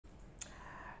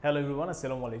Hello everyone,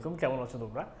 আসসালামু আলাইকুম। কেমন আছো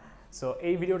তোমরা? সো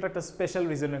এই ভিডিওটা একটা স্পেশাল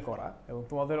রিজনে করা, এবং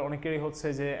তোমাদের অনেকেরই হচ্ছে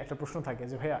যে একটা প্রশ্ন থাকে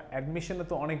যে ভাইয়া অ্যাডমিশনে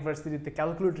তো অনেক ভার্সিটিতে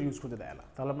ক্যালকুলেটর ইউজ করতে দেয় না,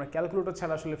 তাহলে আমরা ক্যালকুলেটর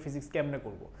ছাড়া আসলে ফিজিক্স কেমনে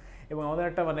করবো? এবং আমাদের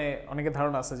একটা অনেকের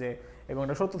ধারণা আছে যে, এবং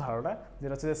একটা সত্য ধারণা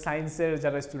যেটা হচ্ছে যে সায়েন্সের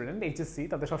যারা স্টুডেন্ট এইচএসসি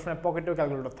তাদের সবসময় পকেটেও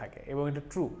ক্যালকুলেটর থাকে, এবং এটা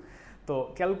ট্রু। তো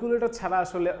ক্যালকুলেটর ছাড়া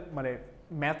আসলে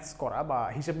ম্যাথস করা বা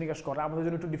হিসাব নিকাশ করা আমাদের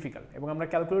জন্য একটু ডিফিকাল্ট, এবং আমরা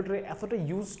ক্যালকুলেটরে এতটা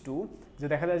ইউজ টু যে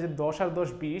দেখা যায় যে 10 আর 10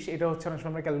 20 এটা হচ্ছে অনেক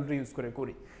সময় আমরা ক্যালকুলেটর ইউজ করে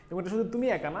এবং এটা শুধু তুমি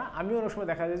একা না, আমিও অনেক সময়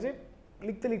দেখা যায় যে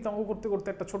লিখতে লিখতে অঙ্ক করতে করতে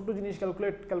একটা ছোট্ট জিনিস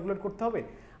ক্যালকুলেট করতে হবে,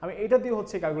 আমি এটা দিয়ে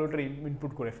হচ্ছে ক্যালকুলেটর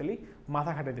ইনপুট করে ফেলি,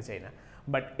 মাথা খাটাতে চাই না।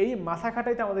 বাট এই মাথা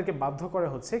খাটাইতে আমাদেরকে বাধ্য করে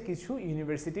হচ্ছে কিছু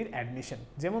ইউনিভার্সিটির অ্যাডমিশন।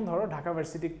 যেমন ধরো ঢাকা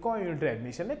ভার্সিটি ইউনিটের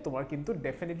অ্যাডমিশনে তোমার কিন্তু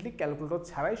ডেফিনেটলি ক্যালকুলেটর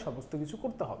ছাড়াই সমস্ত কিছু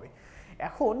করতে হবে।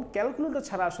 এখন ক্যালকুলেটর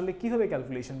ছাড়া আসলে কীভাবে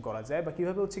ক্যালকুলেশন করা যায় বা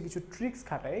কীভাবে হচ্ছে কিছু ট্রিক্স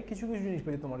খাটায় কিছু কিছু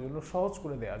জিনিসপাতি তোমার জন্য সহজ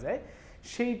করে দেওয়া যায়,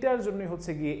 সেইটার জন্যই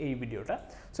হচ্ছে গিয়ে এই ভিডিওটা।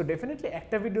 সো ডেফিনেটলি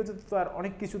একটা ভিডিওতে তো আর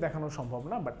অনেক কিছু দেখানো সম্ভব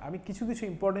না, বাট আমি কিছু কিছু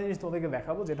ইম্পর্টেন্ট জিনিস তোমাদেরকে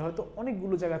দেখাবো যেটা হয়তো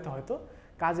অনেকগুলো জায়গাতে হয়তো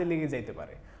কাজে লেগে যাইতে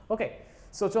পারে। ওকে,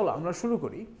 সো চলো আমরা শুরু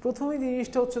করি। প্রথমে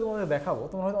জিনিসটা হচ্ছে তোমাদের দেখাবো,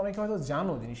 তোমরা হয়তো অনেকে হয়তো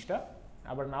জানো জিনিসটা,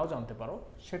 আবার নাও জানতে পারো।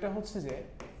 সেটা হচ্ছে যে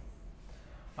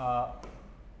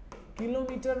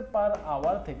কিলোমিটার পার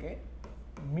আওয়ার থেকে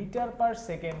মিটার পার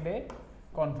সেকেন্ডে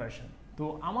কনভার্সন। তো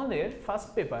আমাদের ফার্স্ট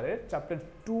পেপারের চ্যাপ্টার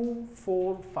 2,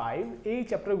 4, 5 এই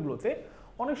চ্যাপ্টারগুলোতে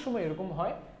অনেক সময় এরকম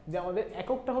হয় যে আমাদের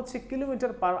এককটা হচ্ছে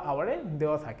কিলোমিটার পার আওয়ারে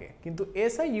দেওয়া থাকে, কিন্তু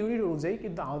এসআই ইউনিট অনুযায়ী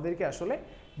কিন্তু আমাদেরকে আসলে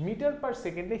মিটার পার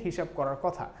সেকেন্ডে হিসাব করার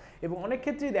কথা, এবং অনেক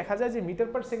ক্ষেত্রেই দেখা যায় যে মিটার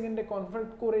পার সেকেন্ডে কনভার্ট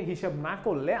করে হিসাব না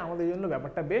করলে আমাদের জন্য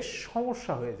ব্যাপারটা বেশ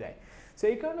সমস্যা হয়ে যায়। সো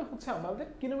এই কারণে হচ্ছে আমাদের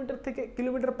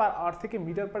কিলোমিটার পার আওয়ার থেকে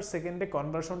মিটার পার সেকেন্ডে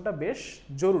কনভার্সনটা বেশ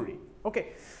জরুরি। ওকে,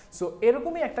 সো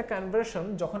এরকমই একটা কনভার্সন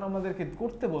যখন আমাদেরকে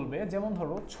করতে বলবে, যেমন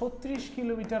ধরো 36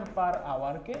 কিলোমিটার পার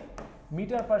আওয়ারকে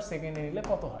মিটার পার সেকেন্ডে নিলে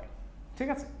কত হয়, ঠিক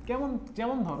আছে?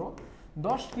 যেমন ধরো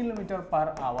 10 কিলোমিটার পার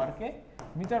আওয়ারকে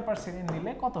মিটার পার সেকেন্ড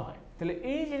নিলে কত হয়। তাহলে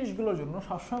এই জিনিসগুলোর জন্য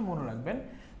সবসময় মনে রাখবেন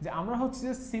যে আমরা হচ্ছে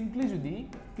যে সিম্পলি যদি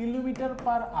কিলোমিটার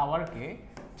পার আওয়ারকে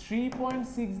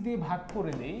 3.6 দিয়ে ভাগ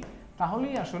করে দেই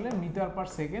তাহলেই আসলে মিটার পার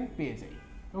সেকেন্ড পেয়ে যাই।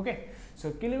 ওকে, সো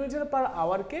কিলোমিটার পার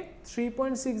আওয়ারকে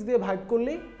 3.6 দিয়ে ভাগ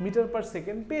করলেই মিটার পার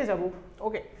সেকেন্ড পেয়ে যাব।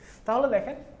 ওকে, তাহলে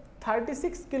দেখেন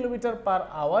 36 কিলোমিটার পার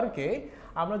আওয়ারকে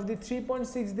আমরা যদি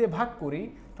 3.6 দিয়ে ভাগ করি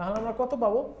তাহলে আমরা কত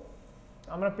পাবো?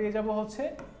 আমরা পেয়ে যাব হচ্ছে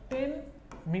 10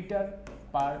 মিটার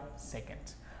পার সেকেন্ড।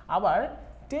 আবার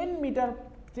 10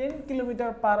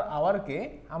 কিলোমিটার পার আওয়ারকে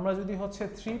আমরা যদি হচ্ছে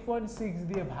 3.6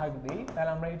 দিয়ে ভাগ দিই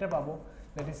তাহলে আমরা এটা পাবো,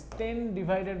 that is 10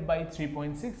 divided by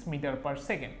 3.6 metre per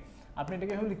second. আপনি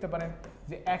এটাকে এভাবে লিখতে পারেন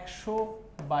যে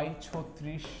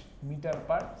 100/36 মিটার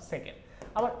পার সেকেন্ড।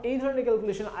 আবার এই ধরনের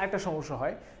ক্যালকুলেশন আরেকটা সমস্যা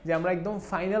হয় যে আমরা একদম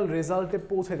ফাইনাল রেজাল্টে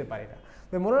পৌঁছাতে পারি না।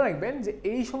 তো মনে রাখবেন যে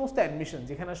এই সমস্ত অ্যাডমিশন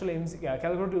যেখানে আসলে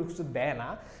ক্যালকুলেটর ইউজ দেয় না,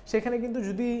 সেখানে কিন্তু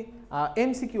যদি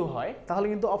এমসিকিউ হয় তাহলে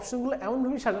কিন্তু অপশনগুলো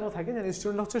এমনভাবে সাজানো থাকে যেন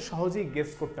স্টুডেন্ট হচ্ছে সহজেই গেস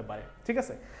করতে পারে, ঠিক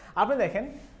আছে? আপনি দেখেন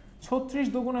 36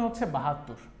 দুগুণে হচ্ছে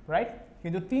 72, রাইট?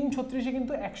 কিন্তু 3/36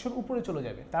 কিন্তু 100-র উপরে চলে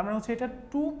যাবে, তার মানে হচ্ছে এটা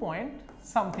 2 পয়েন্ট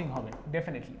সামথিং হবে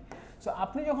ডেফিনেটলি। সো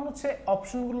আপনি যখন হচ্ছে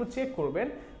অপশনগুলো চেক করবেন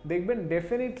দেখবেন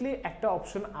ডেফিনেটলি একটাই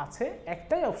অপশন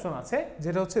আছে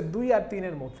যেটা হচ্ছে 2 আর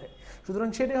 3-এর মধ্যে, সুতরাং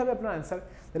সেটাই হবে আপনার অ্যান্সার।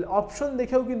 তাহলে অপশন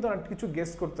দেখেও কিন্তু অনেক কিছু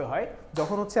গেস করতে হয়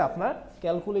যখন হচ্ছে আপনার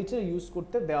ক্যালকুলেটর ইউজ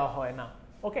করতে দেওয়া হয় না।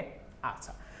 ওকে,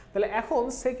 আচ্ছা, তাহলে এখন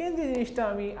সেকেন্ড যে জিনিসটা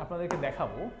আমি আপনাদেরকে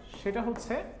দেখাবো সেটা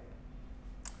হচ্ছে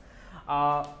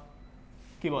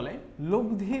কি বলে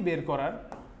লব্ধি বের করার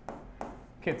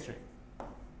ক্ষেত্রে।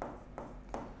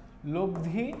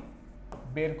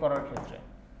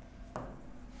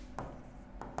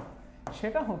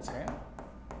 সেটা হচ্ছে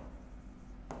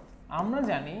আমরা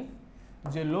জানি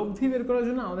যে লব্ধি বের করার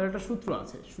জন্য আমাদের একটা সূত্র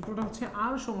আছে, সূত্রটা হচ্ছে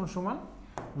R =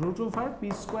 √p²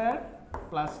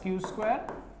 + q²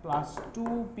 +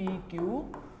 2pq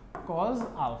cos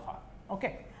alpha. ওকে,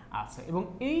 আচ্ছা, এবং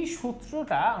এই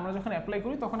সূত্রটা আমরা যখন অ্যাপ্লাই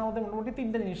করি তখন আমাদের মোটামুটি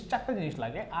 4টা জিনিস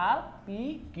লাগে, আর পি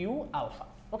কিউ আলফা।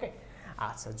 ওকে,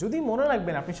 আচ্ছা, যদি মনে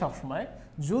রাখবেন আপনি সবসময়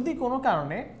যদি কোনো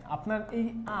কারণে আপনার এই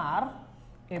আর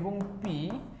এবং পি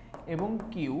এবং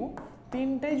কিউ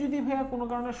তিনটাই যদি ভাইয়া কোনো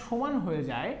কারণে সমান হয়ে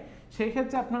যায় সেই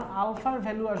ক্ষেত্রে আপনার আলফার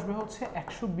ভ্যালু আসবে হচ্ছে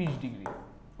 120 ডিগ্রি।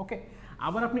 ওকে,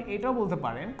 আবার আপনি এটাও বলতে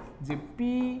পারেন যে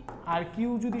পি আর কিউ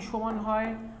যদি সমান হয়,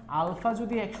 আলফা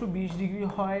যদি 120 ডিগ্রি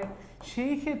হয়,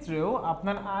 সেই ক্ষেত্রেও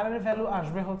আপনার আর এর ভ্যালু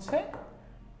আসবে হচ্ছে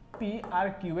পি আর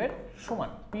কিউ এর সমান,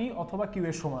 পি অথবা কিউ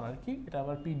এর সমান আর কি, এটা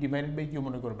আবার পি ডিভাইডেড বাই কিউ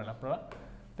মনে করবেন আপনারা।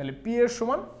 তাহলে পি এর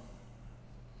সমান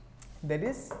দ্যাট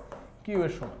ইজ কিউ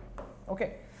এর সমান। ওকে,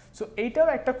 সো এইটাও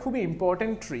একটা খুবই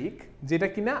ইম্পর্টেন্ট ট্রিক যেটা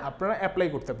কিনা আপনারা অ্যাপ্লাই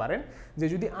করতে পারেন, যে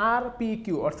যদি আর পি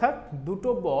কিউ অর্থাৎ দুটো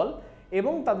বল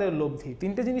এবং তাদের লব্ধি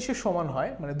তিনটে জিনিসের সমান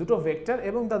হয়, মানে দুটো ভেক্টর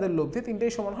এবং তাদের লব্ধি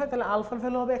তিনটেই সমান হয়, তাহলে আলফার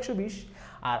ভ্যালু হবে 120।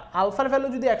 আর আলফার ভ্যালু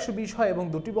যদি 120 হয় এবং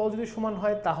দুটি বল যদি সমান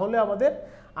হয় তাহলে আমাদের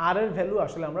আর এর ভ্যালু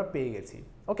আসলে আমরা পেয়ে গেছি।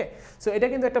 ওকে, সো এটা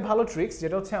কিন্তু একটা ভালো ট্রিক্স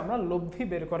যেটা হচ্ছে আমরা লব্ধি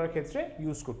বের করার ক্ষেত্রে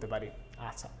ইউজ করতে পারি।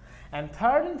 আচ্ছা, অ্যান্ড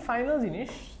থার্ড অ্যান্ড ফাইনাল জিনিস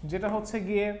যেটা হচ্ছে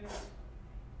গিয়ে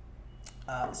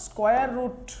স্কোয়ার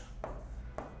রুট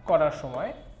করার সময়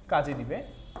কাজে দিবে।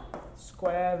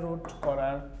 স্কোয়ার রুট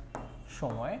করার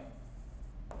সময়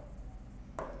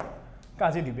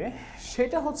কাজে দিবে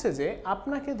সেটা হচ্ছে যে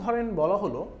আপনাকে ধরেন বলা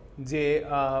হলো যে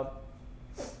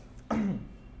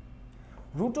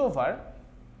রুট ওভার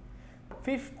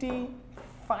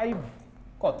 55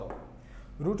 কত,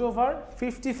 রুট ওভার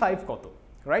 55 কত,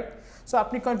 রাইট? সো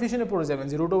আপনি কনফিউশনে পড়ে যাবেন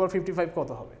যে রুট ওভার 55 কত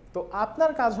হবে। তো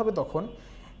আপনার কাজ হবে তখন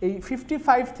এই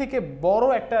 55 থেকে বড়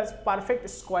একটা পারফেক্ট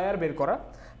স্কোয়ার বের করা,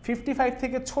 55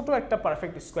 থেকে ছোট একটা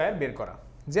পারফেক্ট স্কোয়ার বের করা।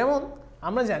 যেমন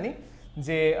আমরা জানি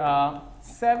যে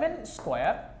 7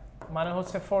 স্কোয়ার মানে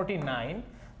হচ্ছে 49,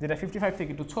 যেটা 55 থেকে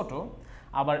একটু ছোট,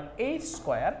 আবার 8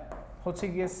 স্কোয়ার হচ্ছে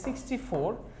গিয়ে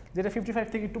 64, যেটা 55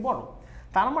 থেকে একটু বড়।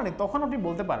 তার মানে তখন আপনি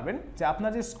বলতে পারবেন যে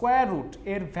আপনার যে স্কোয়ার রুট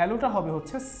এর ভ্যালুটা হবে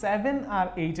হচ্ছে 7 আর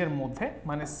 8 এর মধ্যে,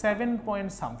 মানে 7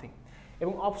 পয়েন্ট সামথিং।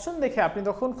 এবং অপশন দেখে আপনি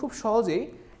তখন খুব সহজেই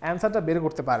অ্যান্সারটা বের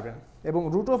করতে পারবেন। এবং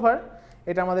রুট ওভার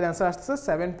এটা আমাদের অ্যান্সার আসছে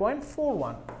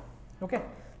 7.41। ওকে,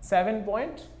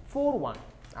 7.41।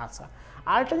 আচ্ছা,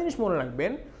 আরেকটা জিনিস মনে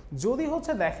রাখবেন, যদি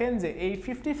হচ্ছে দেখেন যে এই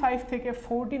 55 থেকে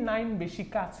 49 বেশি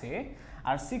কাছে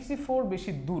আর 64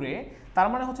 বেশি দূরে, তার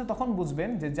মানে হচ্ছে তখন বুঝবেন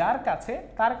যে যার কাছে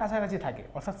তার কাছাকাছি থাকে,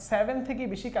 অর্থাৎ 7 থেকে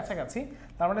বেশি কাছাকাছি,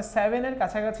 তার মানে 7 এর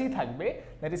কাছাকাছিই থাকবে,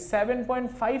 দ্যাট ইজ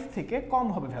 7.5 থেকে কম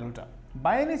হবে ভ্যালুটা।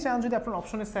 বাই এনি চান্স যদি আপনার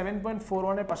অপশনে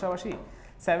 7.41 এর পাশাপাশি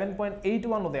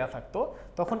 7.81ও দেওয়া থাকতো,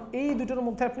 তখন এই দুটোর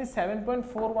মধ্যে আপনি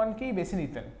 7.41কেই বেছে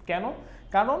নিতেন। কেন?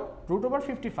 কারণ রুট ওভার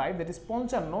 55 দ্যাট ইজ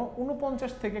 55,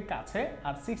 49 থেকে কাছে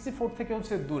আর 64 থেকে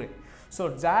হচ্ছে দূরে। সো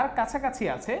যার কাছাকাছি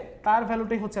আছে তার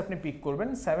ভ্যালুটাই হচ্ছে আপনি পিক করবেন,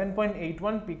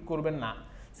 7.81 পিক করবেন না,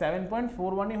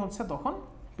 7.41ই হচ্ছে তখন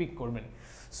পিক করবেন।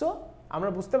 সো আমরা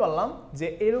বুঝতে পারলাম যে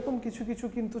এরকম কিছু কিছু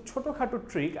কিন্তু ছোটোখাটো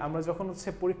ট্রিক আমরা যখন হচ্ছে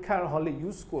পরীক্ষার হলে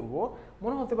ইউজ করব,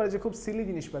 মনে হতে পারে যে খুব সিলি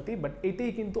জিনিসপাতি, বাট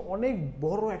এটাই কিন্তু অনেক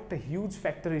বড় একটা হিউজ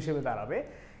ফ্যাক্টর হিসেবে দাঁড়াবে।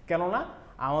 কেননা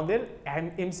আমাদের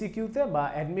এমসিকিউতে বা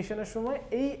অ্যাডমিশনের সময়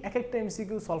এই এক একটা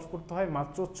এমসিকিউ সলভ করতে হয়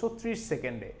মাত্র 36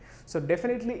 সেকেন্ডে। সো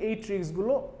ডেফিনেটলি এই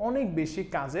ট্রিক্সগুলো অনেক বেশি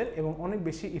কাজের এবং অনেক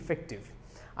বেশি ইফেক্টিভ।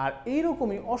 আর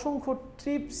এইরকমই অসংখ্য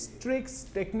টিপস, ট্রিক্স,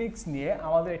 টেকনিক্স নিয়ে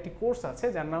আমাদের একটি কোর্স আছে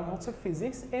যার নাম হচ্ছে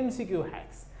physics MCQ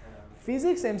hacks.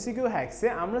 Physics MCQ হ্যাকসে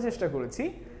আমরা চেষ্টা করেছি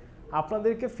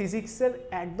আপনাদেরকে ফিজিক্সের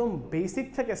একদম বেসিক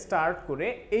থেকে স্টার্ট করে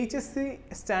এইচএসসি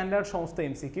স্ট্যান্ডার্ড সমস্ত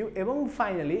এমসিকিউ এবং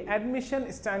ফাইনালি অ্যাডমিশন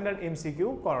স্ট্যান্ডার্ড এমসিকিউ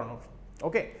করানোর।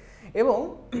 ওকে, এবং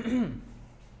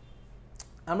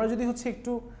আমরা যদি হচ্ছে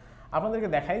একটু আপনাদেরকে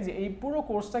দেখাই যে এই পুরো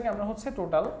কোর্সটাকে আমরা হচ্ছে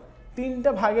টোটাল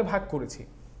 3টা ভাগে ভাগ করেছি।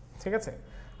 ঠিক আছে,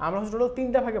 আমরা হচ্ছে টোটাল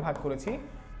 3টা ভাগে ভাগ করেছি।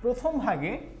 প্রথম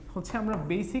ভাগে হচ্ছে আমরা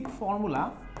বেসিক ফর্মুলা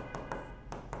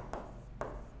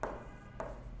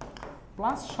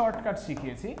প্লাস শর্টকাট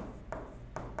শিখিয়েছি।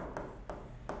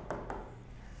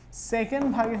 সেকেন্ড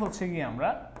ভাগে হচ্ছে গিয়ে আমরা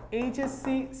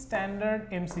এইচএসসি স্ট্যান্ডার্ড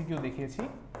এমসিকিউ দেখিয়েছি,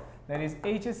 that is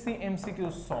HSC MCQ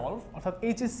solve, অর্থাৎ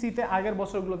এইচএসসিতে আগের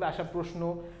বছরগুলোতে আসা প্রশ্ন,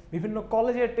 বিভিন্ন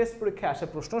কলেজের টেস্ট পরীক্ষায় আসা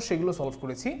প্রশ্ন, সেগুলো সলভ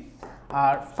করেছি।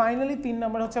 আর ফাইনালি 3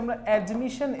 নাম্বার হচ্ছে আমরা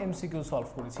অ্যাডমিশন এমসিকিউ সলভ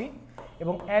করেছি।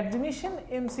 এবং অ্যাডমিশন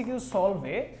এমসিকিউ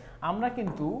সলভে আমরা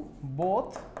কিন্তু বোথ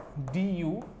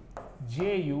ডিইউ,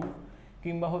 জেইউ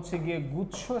কিংবা হচ্ছে গিয়ে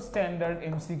গুচ্ছ স্ট্যান্ডার্ড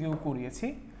এমসিকিউ করিয়েছি,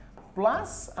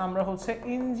 প্লাস আমরা হচ্ছে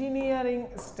ইঞ্জিনিয়ারিং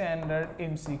স্ট্যান্ডার্ড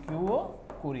এমসিকিউও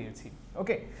করিয়েছি।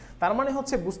 ওকে, তার মানে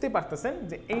হচ্ছে বুঝতেই পারতেছেন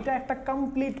যে এইটা একটা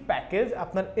কমপ্লিট প্যাকেজ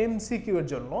আপনার এমসিকিউ এর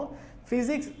জন্য।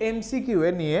 ফিজিক্স এমসিকিউ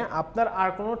এ নিয়ে আপনার আর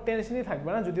কোনো টেনশনই থাকবে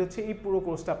না যদি হচ্ছে এই পুরো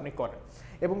কোর্সটা আপনি করেন।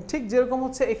 এবং ঠিক যেরকম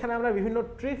হচ্ছে এখানে আমরা বিভিন্ন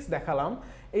ট্রিক্স দেখালাম,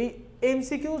 এই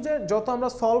এমসিকিউ যে যত আমরা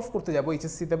সলভ করতে যাবো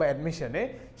এইচএসসিতে বা অ্যাডমিশনে,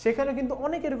 সেখানে কিন্তু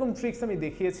অনেক এরকম ট্রিক্স আমি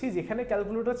দেখিয়েছি যেখানে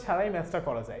ক্যালকুলেটর ছাড়াই ম্যাথটা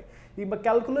করা যায়, কিংবা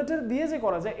ক্যালকুলেটর দিয়ে যে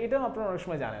করা যায় এটাও আপনারা অনেক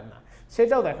সময় জানেন না,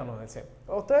 সেটাও দেখানো হয়েছে।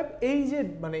 অতএব এই যে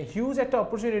মানে হিউজ একটা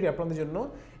অপরচুনিটি আপনাদের জন্য,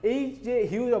 এই যে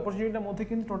হিউজ অপরচুনিটির মধ্যে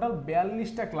কিন্তু টোটাল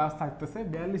 42টা ক্লাস থাকতেছে।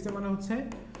 42 মানে হচ্ছে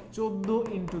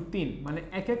 14x3, মানে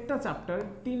এক একটা চ্যাপ্টার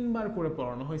 3 বার করে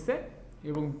পড়ানো হয়েছে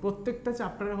এবং প্রত্যেকটা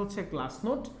চ্যাপ্টারে হচ্ছে ক্লাস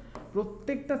নোট,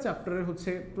 প্রত্যেকটা চ্যাপ্টারে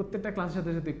হচ্ছে প্রত্যেকটা ক্লাসের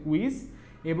সাথে সাথে কুইজ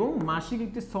এবং মাসিক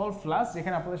একটি সলভ ক্লাস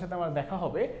যেখানে আপনাদের সাথে আমার দেখা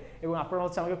হবে এবং আপনারা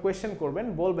হচ্ছে আমাকে কোয়েশ্চেন করবেন,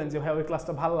 বলবেন যে ভাই ওই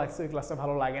ক্লাসটা ভালো লাগছে, ওই ক্লাসটা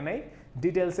ভালো লাগে নাই,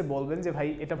 ডিটেলসে বলবেন যে ভাই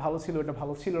এটা ভালো ছিল, এটা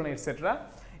ভালো ছিল না, এটসেট্রা।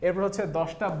 এরপর হচ্ছে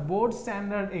 10টা বোর্ড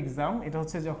স্ট্যান্ডার্ড এক্সাম, এটা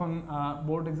হচ্ছে যখন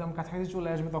বোর্ড এক্সাম কাছাকাছি চলে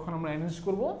আসবে তখন আমরা অ্যারেঞ্জ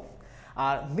করব।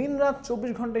 আর দিন রাত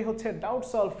 24 ঘন্টাই হচ্ছে ডাউট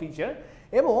সলভ ফিচার,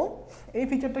 এবং এই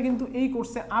ফিচারটা কিন্তু এই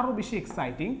কোর্সে আরও বেশি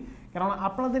এক্সাইটিং, কারণ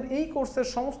আপনাদের এই কোর্সের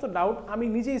সমস্ত ডাউট আমি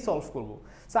নিজেই সলভ করব।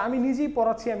 সো আমি নিজেই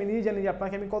পড়াচ্ছি, আমি নিজেই জানি যে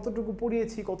আপনাকে আমি কতটুকু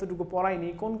পড়িয়েছি, কতটুকু পড়াইনি,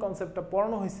 কোন কনসেপ্টটা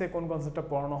পড়ানো হয়েছে, কোন কনসেপ্টটা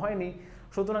পড়ানো হয়নি।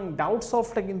 সুতরাং ডাউট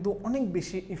সলভটা কিন্তু অনেক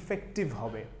বেশি ইফেক্টিভ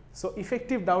হবে। সো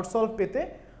ইফেক্টিভ ডাউট সলভ পেতে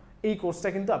এই কোর্সটা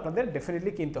কিন্তু আপনাদের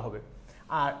ডেফিনেটলি কিনতে হবে।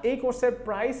 আর এই কোর্সের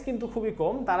প্রাইস কিন্তু খুবই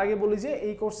কম। তার আগে বলি যে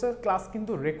এই কোর্সের ক্লাস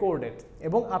কিন্তু রেকর্ডেড,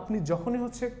 এবং আপনি যখনই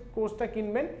হচ্ছে কোর্সটা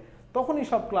কিনবেন তখনই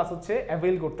সব ক্লাস হচ্ছে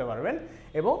অ্যাভেল করতে পারবেন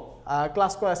এবং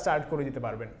ক্লাস করা স্টার্ট করে দিতে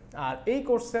পারবেন। আর এই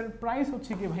কোর্সের প্রাইস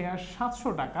হচ্ছে কি ভাইয়া 700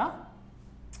 টাকা,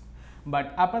 বাট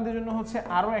আপনাদের জন্য হচ্ছে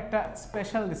আরও একটা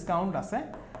স্পেশাল ডিসকাউন্ট আছে।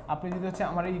 আপনি যদি হচ্ছে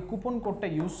আমার এই কুপন কোডটা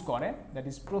ইউজ করে, দ্যাট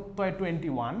ইজ Prottoy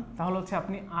 21, তাহলে হচ্ছে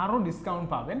আপনি আরও ডিসকাউন্ট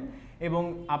পাবেন এবং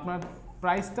আপনার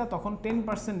প্রাইসটা তখন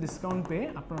 10% ডিসকাউন্ট পেয়ে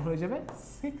আপনার হয়ে যাবে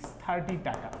 630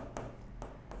 টাকা।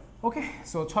 ওকে,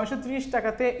 সো 630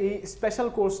 টাকাতে এই স্পেশাল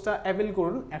কোর্সটা অ্যাভেল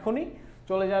করুন। এখনই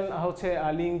চলে যান হচ্ছে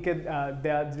লিঙ্কে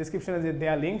দেয়া, ডিসক্রিপশনে যে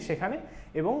দেয়া লিঙ্ক সেখানে,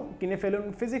 এবং কিনে ফেলুন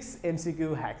ফিজিক্স MCQ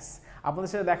হ্যাক্স। আপনাদের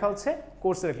সাথে দেখা হচ্ছে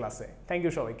কোর্সের ক্লাসে। থ্যাংক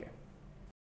ইউ সবাইকে।